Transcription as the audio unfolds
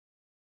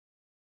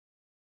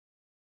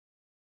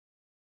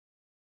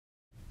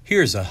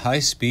Here's a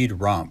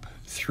high-speed romp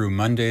through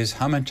Monday's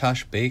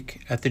hamantaschen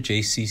bake at the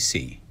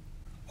JCC.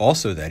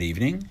 Also that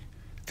evening,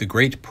 the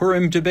great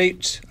Purim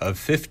Debate of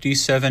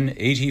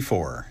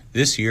 5784.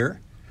 This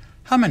year,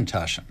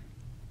 hamantaschen.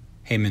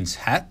 Haman's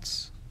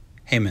hats,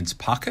 Haman's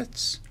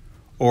pockets,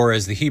 or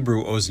as the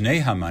Hebrew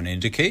Oznei Haman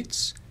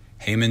indicates,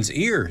 Haman's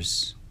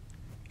ears.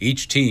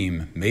 Each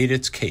team made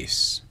its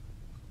case.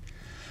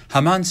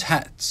 Haman's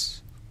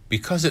hats,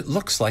 because it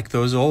looks like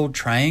those old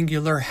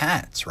triangular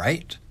hats,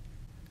 right?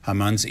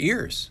 Haman's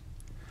ears.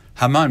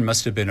 Haman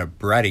must have been a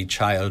bratty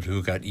child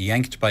who got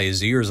yanked by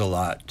his ears a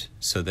lot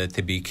so that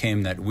they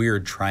became that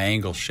weird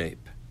triangle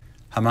shape.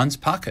 Haman's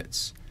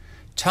pockets.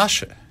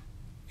 Tasche,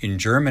 in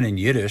German and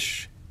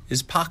Yiddish,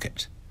 is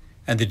pocket,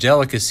 and the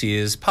delicacy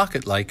is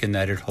pocket-like in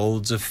that it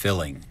holds a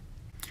filling.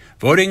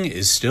 Voting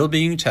is still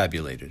being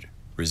tabulated.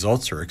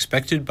 Results are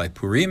expected by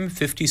Purim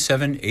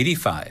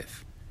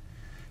 5785.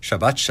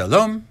 Shabbat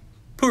Shalom,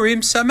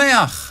 Purim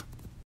Sameach!